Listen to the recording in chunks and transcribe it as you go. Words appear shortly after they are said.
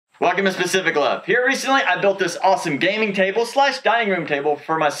Welcome to Specific Love. Here recently, I built this awesome gaming table / dining room table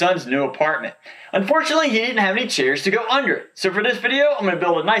for my son's new apartment. Unfortunately, he didn't have any chairs to go under it. So for this video, I'm going to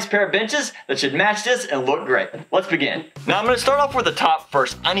build a nice pair of benches that should match this and look great. Let's begin. Now I'm going to start off with the top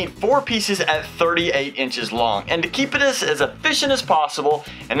first. I need 4 pieces at 38 inches long. And to keep this as efficient as possible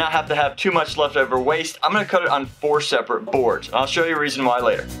and not have to have too much leftover waste, I'm going to cut it on 4 separate boards. I'll show you a reason why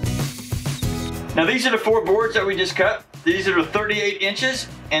later. Now these are the 4 boards that we just cut. These are the 38 inches,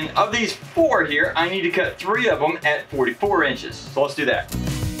 and of these 4 here, I need to cut 3 of them at 44 inches. So let's do that.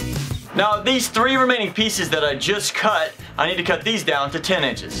 Now these 3 remaining pieces that I just cut, I need to cut these down to 10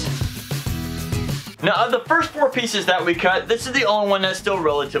 inches. Now of the first 4 pieces that we cut, this is the only one that's still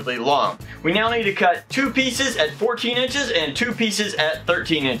relatively long. We now need to cut 2 pieces at 14 inches and 2 pieces at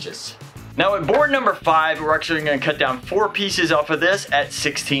 13 inches. Now at board number 5, we're actually going to cut down 4 pieces off of this at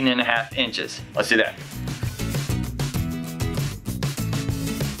 16.5 inches. Let's do that.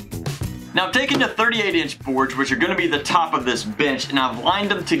 Now I've taken the 38-inch boards, which are going to be the top of this bench, and I've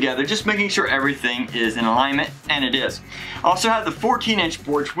lined them together, just making sure everything is in alignment, and it is. I also have the 14-inch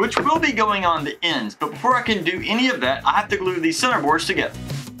boards, which will be going on the ends, but before I can do any of that, I have to glue these center boards together.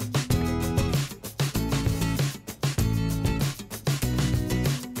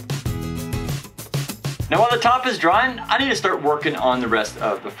 Now while the top is drying, I need to start working on the rest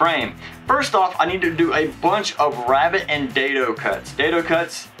of the frame. First off, I need to do a bunch of rabbet and dado cuts. Dado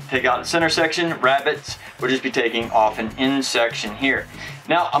cuts take out the center section, rabbets will just be taking off an end section here.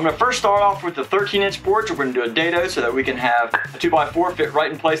 Now I'm going to first start off with the 13-inch boards. We're going to do a dado so that we can have a 2x4 fit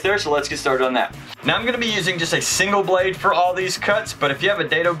right in place there, so let's get started on that. Now I'm going to be using just a single blade for all these cuts, but if you have a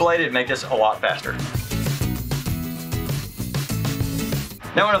dado blade, it'd make this a lot faster.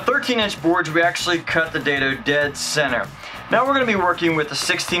 Now on a 13-inch boards, we actually cut the dado dead center. Now we're going to be working with the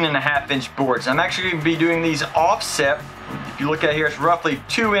 16.5-inch boards. I'm actually going to be doing these offset. If you look at here, it's roughly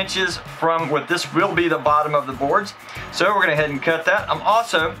 2 inches from what this will be the bottom of the boards. So we're going to go ahead and cut that. I'm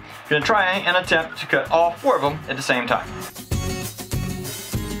also going to try and attempt to cut all 4 of them at the same time.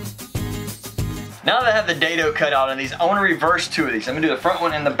 Now that I have the dado cut out on these, I want to reverse 2 of these. I'm going to do the front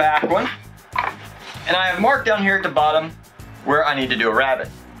one and the back one. And I have marked down here at the bottom where I need to do a rabbet.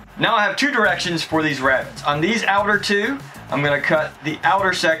 Now I have 2 directions for these rabbets. On these outer 2, I'm going to cut the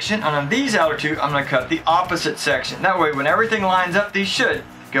outer section, and on these outer 2, I'm going to cut the opposite section. That way when everything lines up, these should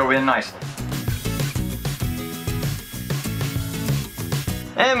go in nicely.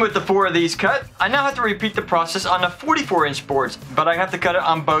 And with the 4 of these cut, I now have to repeat the process on the 44-inch boards, but I have to cut it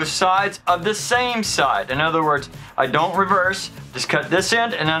on both sides of the same side. In other words, I don't reverse, just cut this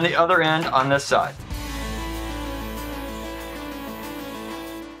end and then the other end on this side.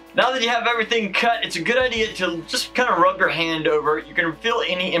 Now that you have everything cut, it's a good idea to just kind of rub your hand over it. You can feel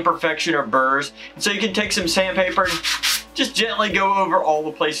any imperfection or burrs. And so you can take some sandpaper and just gently go over all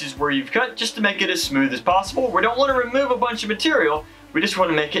the places where you've cut just to make it as smooth as possible. We don't want to remove a bunch of material, we just want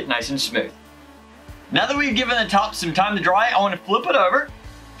to make it nice and smooth. Now that we've given the top some time to dry, I want to flip it over.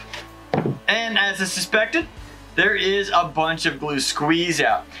 And as I suspected, there is a bunch of glue squeeze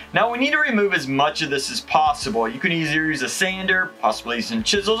out. Now we need to remove as much of this as possible. You can either use a sander, possibly some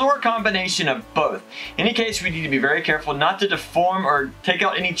chisels, or a combination of both. In any case, we need to be very careful not to deform or take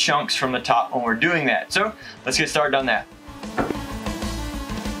out any chunks from the top when we're doing that. So let's get started on that.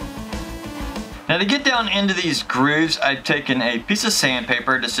 Now to get down into these grooves, I've taken a piece of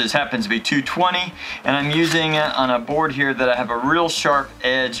sandpaper. This just happens to be 220, and I'm using it on a board here that I have a real sharp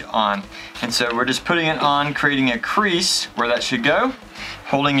edge on. And so we're just putting it on, creating a crease where that should go,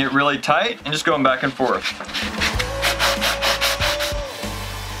 holding it really tight, and just going back and forth.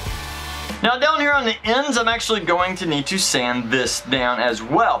 Now down here on the ends, I'm actually going to need to sand this down as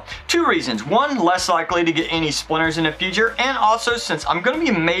well. 2 reasons. 1, less likely to get any splinters in the future, and also since I'm going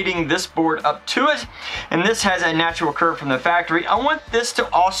to be mating this board up to it, and this has a natural curve from the factory, I want this to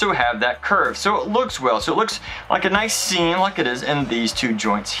also have that curve so it looks well. So it looks like a nice seam like it is in these 2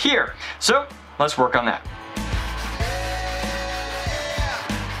 joints here. So let's work on that.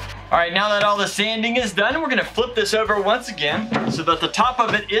 Alright, now that all the sanding is done, we're going to flip this over once again so that the top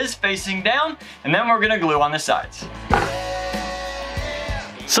of it is facing down, and then we're going to glue on the sides.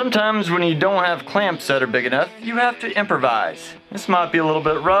 Sometimes when you don't have clamps that are big enough, you have to improvise. This might be a little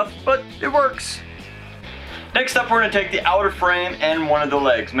bit rough, but it works. Next up, we're going to take the outer frame and one of the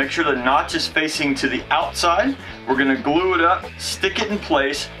legs. Make sure the notch is facing to the outside. We're going to glue it up, stick it in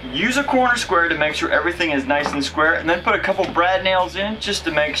place, use a corner square to make sure everything is nice and square, and then put a couple brad nails in just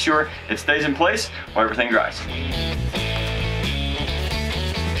to make sure it stays in place while everything dries.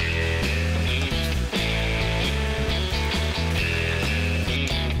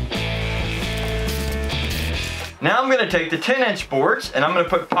 Now I'm going to take the 10-inch boards and I'm going to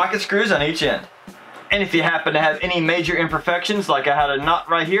put pocket screws on each end. And if you happen to have any major imperfections, like I had a knot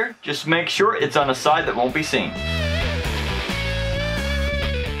right here, just make sure it's on a side that won't be seen.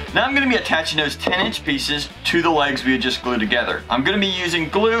 Now I'm going to be attaching those 10-inch pieces to the legs we had just glued together. I'm going to be using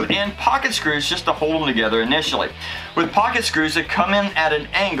glue and pocket screws just to hold them together initially. With pocket screws, they come in at an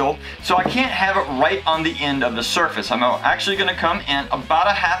angle, so I can't have it right on the end of the surface. I'm actually going to come in about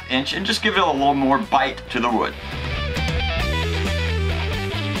a 1/2 inch and just give it a little more bite to the wood.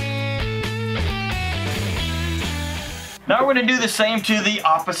 Now we're going to do the same to the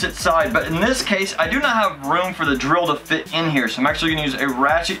opposite side, but in this case I do not have room for the drill to fit in here, so I'm actually going to use a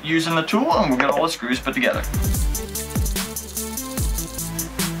ratchet using the tool and we'll get all the screws put together.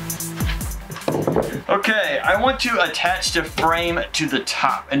 Okay, I want to attach the frame to the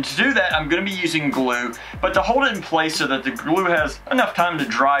top, and to do that I'm going to be using glue, but to hold it in place so that the glue has enough time to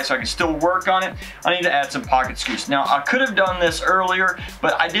dry so I can still work on it, I need to add some pocket screws. Now I could have done this earlier,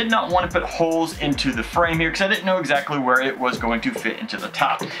 but I did not want to put holes into the frame here because I didn't know exactly where it was going to fit into the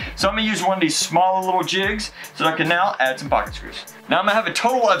top. So I'm going to use one of these smaller little jigs so I can now add some pocket screws. Now I'm going to have a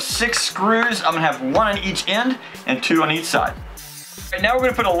total of 6 screws. I'm going to have 1 on each end and 2 on each side. Right, now we're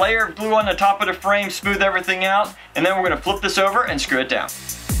going to put a layer of glue on the top of the frame, smooth everything out, and then we're going to flip this over and screw it down.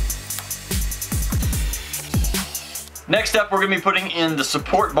 Next up, we're going to be putting in the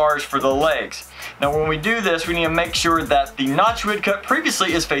support bars for the legs. Now when we do this, we need to make sure that the notch we had cut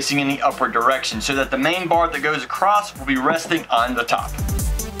previously is facing in the upward direction so that the main bar that goes across will be resting on the top.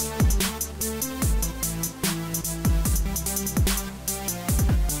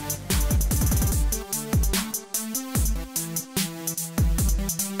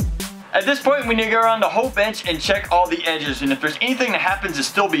 At this point, we need to go around the whole bench and check all the edges, and if there's anything that happens to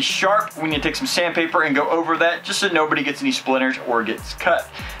still be sharp, we need to take some sandpaper and go over that just so nobody gets any splinters or gets cut.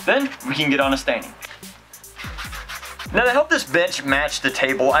 Then we can get on to staining. Now to help this bench match the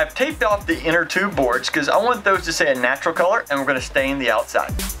table, I've taped off the inner 2 boards because I want those to stay a natural color, and we're going to stain the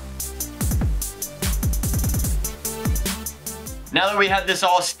outside. Now that we have this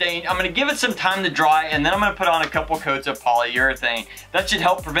all stained, I'm going to give it some time to dry, and then I'm going to put on a couple coats of polyurethane. That should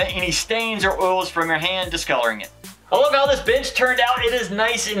help prevent any stains or oils from your hand discoloring it. I love how this bench turned out. It is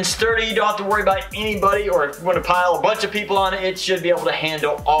nice and sturdy. You don't have to worry about anybody, or if you want to pile a bunch of people on it, it should be able to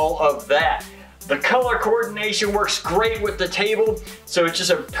handle all of that. The color coordination works great with the table, so it's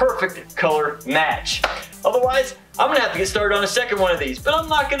just a perfect color match. Otherwise, I'm going to have to get started on a second one of these, but I'm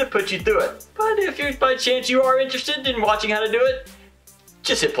not going to put you through it. But if you're, by chance you are interested in watching how to do it,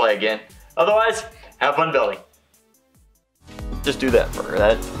 just hit play again. Otherwise, have fun building. Just do that for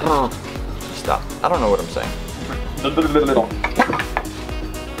that. Stop. I don't know what I'm saying.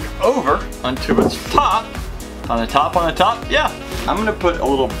 Over onto its top. On the top. Yeah. I'm going to put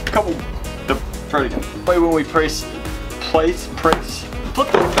a couple. Try it again. Wait, when we press, flip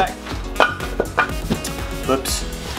it back. Oops.